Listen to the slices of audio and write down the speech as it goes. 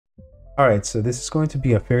Alright, so this is going to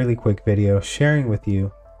be a fairly quick video sharing with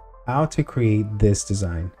you how to create this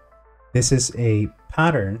design. This is a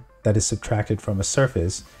pattern that is subtracted from a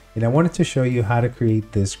surface, and I wanted to show you how to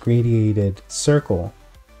create this gradiated circle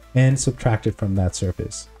and subtract it from that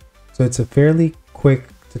surface. So it's a fairly quick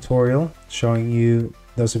tutorial showing you,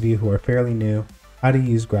 those of you who are fairly new, how to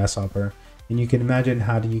use Grasshopper, and you can imagine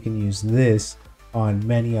how you can use this on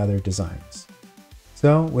many other designs.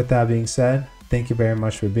 So with that being said, thank you very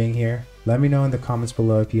much for being here. Let me know in the comments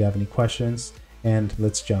below if you have any questions, and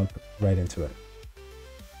let's jump right into it.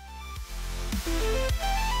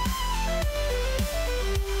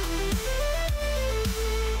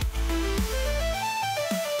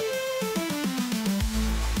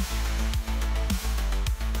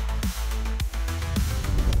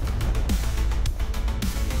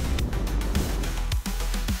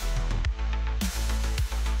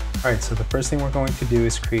 All right, so the first thing we're going to do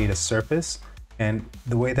is create a surface. And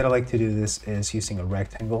the way that I like to do this is using a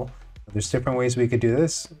rectangle. There's different ways we could do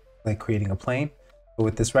this, like creating a plane. But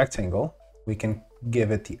with this rectangle, we can give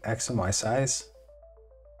it the X and Y size.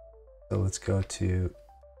 So let's go to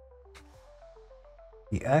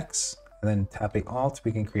the X, and then tapping Alt,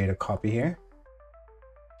 we can create a copy here.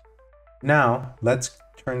 Now, let's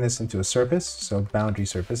turn this into a surface, so boundary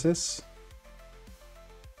surfaces.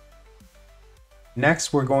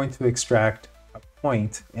 Next, we're going to extract a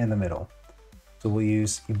point in the middle. So we'll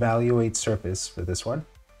use evaluate surface for this one.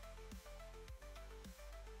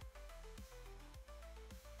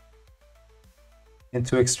 And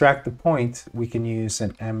to extract the point, we can use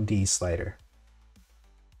an MD slider.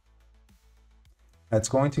 That's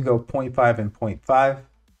going to go 0.5 and 0.5,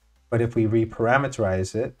 but if we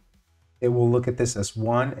reparameterize it, it will look at this as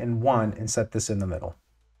 1 and 1 and set this in the middle.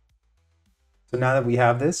 So now that we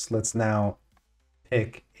have this, let's now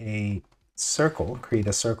pick a circle, create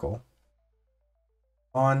a circle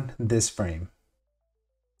on this frame.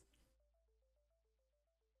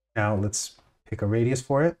 Now let's pick a radius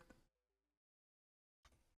for it.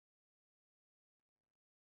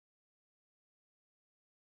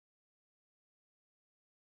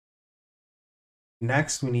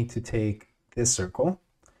 Next, we need to take this circle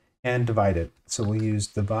and divide it. So we'll use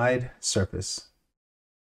divide surface.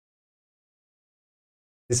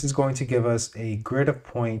 This is going to give us a grid of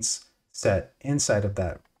points set inside of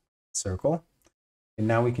that circle. And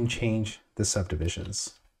now we can change the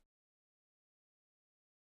subdivisions.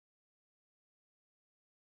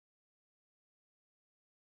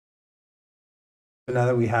 So now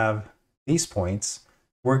that we have these points,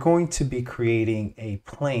 we're going to be creating a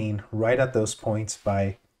plane right at those points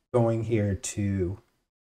by going here to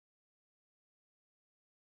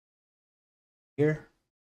here,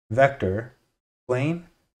 vector, plane,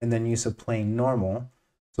 and then use a plane normal.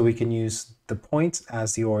 So we can use the points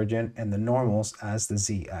as the origin and the normals as the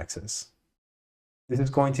z-axis. This is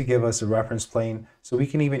going to give us a reference plane, so we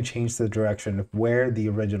can even change the direction of where the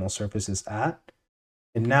original surface is at.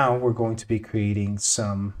 And now we're going to be creating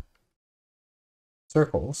some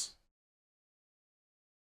circles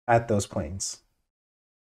at those planes.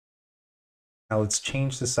 Now let's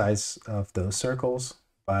change the size of those circles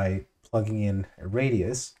by plugging in a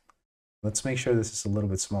radius. Let's make sure this is a little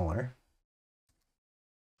bit smaller.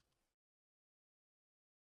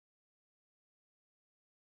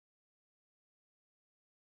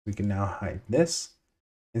 We can now hide this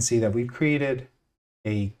and see that we've created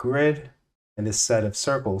a grid and a set of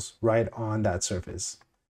circles right on that surface.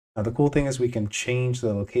 Now the cool thing is we can change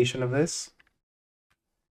the location of this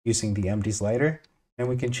using the MD slider, and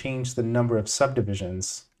we can change the number of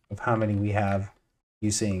subdivisions of how many we have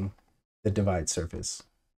using the divide surface.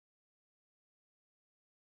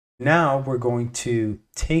 Now we're going to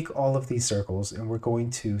take all of these circles and we're going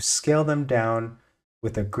to scale them down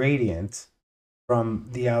with a gradient from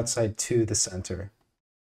the outside to the center.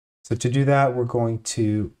 So to do that, we're going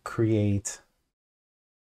to create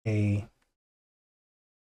a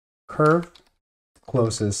curve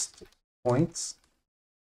closest points.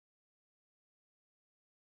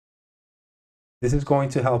 This is going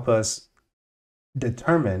to help us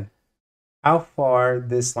determine how far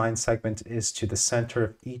this line segment is to the center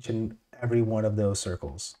of each and every one of those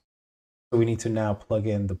circles. So we need to now plug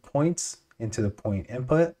in the points into the point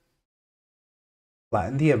input,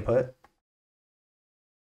 flatten the input,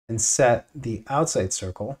 and set the outside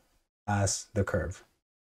circle as the curve.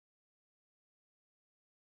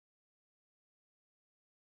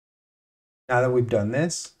 Now that we've done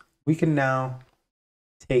this, we can now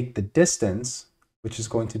take the distance, which is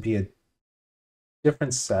going to be a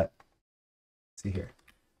different set. Let's see here.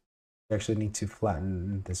 We actually need to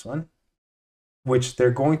flatten this one, which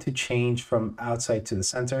they're going to change from outside to the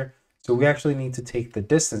center. So we actually need to take the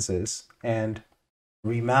distances and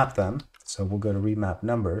remap them. So we'll go to remap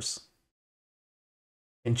numbers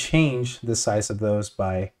and change the size of those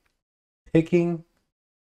by picking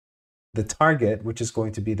the target, which is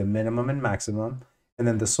going to be the minimum and maximum, and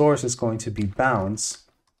then the source is going to be bounds,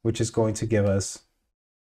 which is going to give us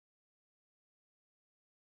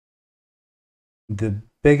the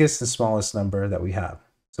biggest and smallest number that we have.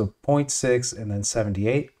 So 0.6 and then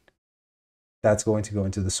 78, that's going to go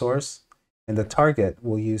into the source. And the target,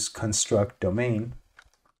 we'll use construct domain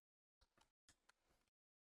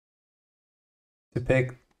to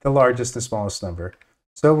pick the largest and smallest number.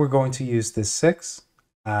 So we're going to use this 6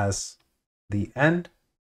 as the end,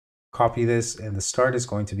 copy this, and the start is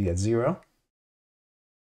going to be at 0.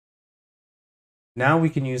 Now we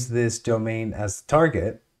can use this domain as the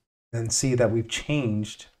target and see that we've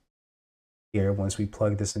changed here once we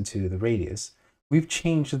plug this into the radius. We've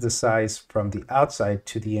changed the size from the outside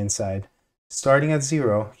to the inside, starting at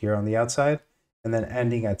 0 here on the outside and then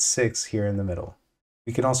ending at 6 here in the middle.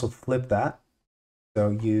 We can also flip that. So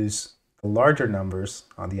use the larger numbers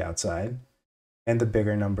on the outside and the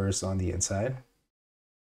bigger numbers on the inside.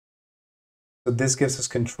 So this gives us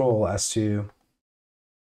control as to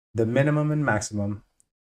the minimum and maximum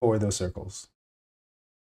for those circles.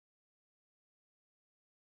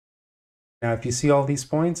 Now, if you see all these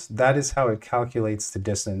points, that is how it calculates the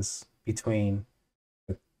distance between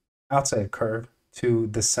the outside curve to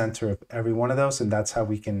the center of every one of those, and that's how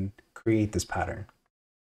we can create this pattern.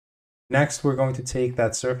 Next, we're going to take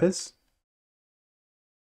that surface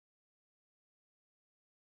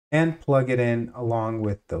and plug it in along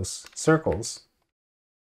with those circles.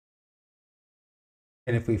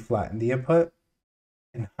 And if we flatten the input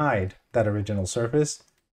and hide that original surface,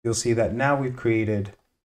 you'll see that now we've created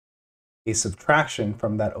a subtraction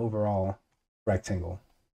from that overall rectangle.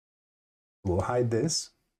 We'll hide this.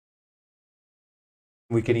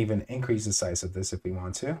 We can even increase the size of this if we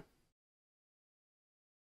want to.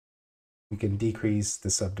 We can decrease the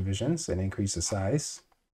subdivisions and increase the size.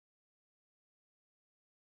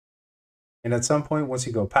 And at some point, once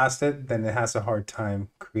you go past it, then it has a hard time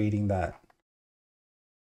creating that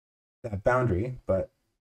boundary. But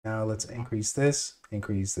now let's increase this,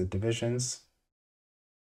 increase the divisions.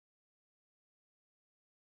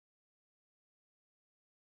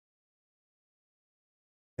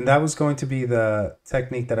 And that was going to be the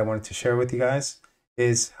technique that I wanted to share with you guys,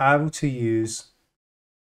 is how to use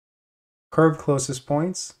curve closest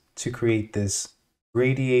points to create this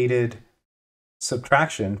radiated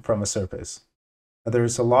subtraction from a surface. Now,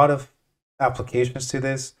 there's a lot of applications to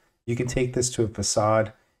this. You can take this to a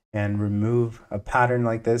facade and remove a pattern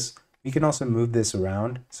like this. You can also move this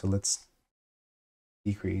around. So let's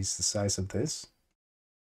decrease the size of this.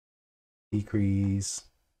 Decrease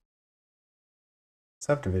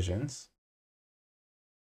subdivisions.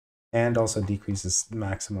 And also decreases the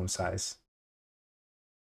maximum size.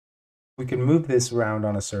 We can move this around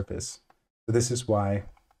on a surface. So this is why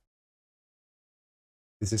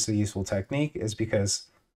this is a useful technique, is because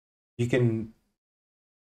you can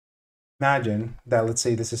imagine that, let's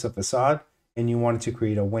say this is a facade and you wanted to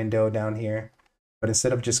create a window down here, but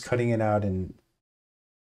instead of just cutting it out and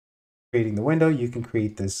creating the window, you can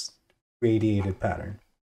create this radiated pattern.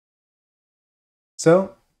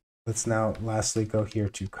 So let's now lastly go here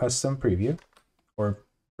to custom preview, or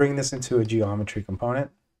bring this into a geometry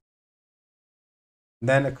component,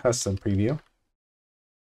 then a custom preview.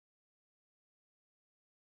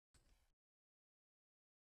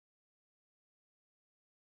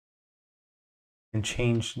 And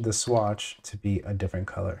change the swatch to be a different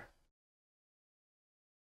color.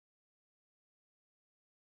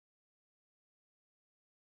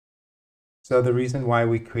 So the reason why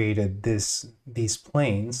we created these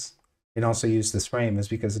planes and also use this frame is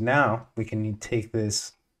because now we can take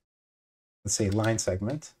this, let's say, line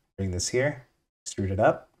segment, bring this here, extrude it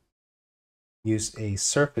up, use a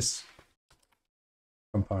surface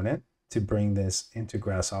component to bring this into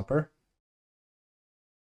Grasshopper,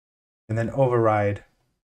 and then override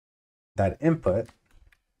that input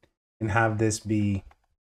and have this be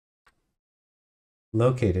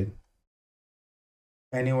located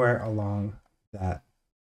anywhere along that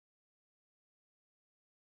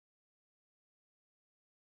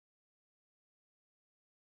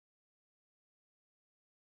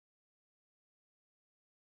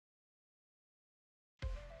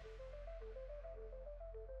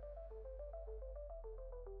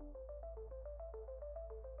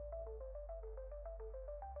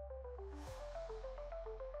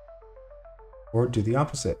or do the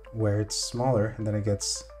opposite, where it's smaller and then it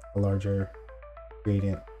gets a larger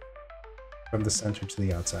gradient from the center to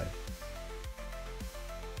the outside.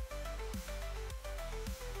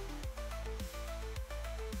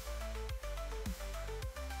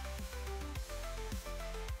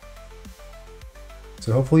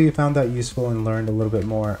 So hopefully you found that useful and learned a little bit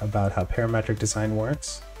more about how parametric design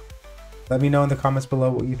works. Let me know in the comments below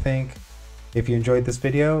what you think. If you enjoyed this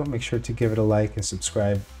video, make sure to give it a like and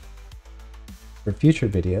subscribe for future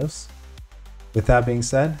videos. With that being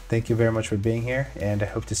said, thank you very much for being here, and I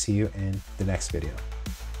hope to see you in the next video.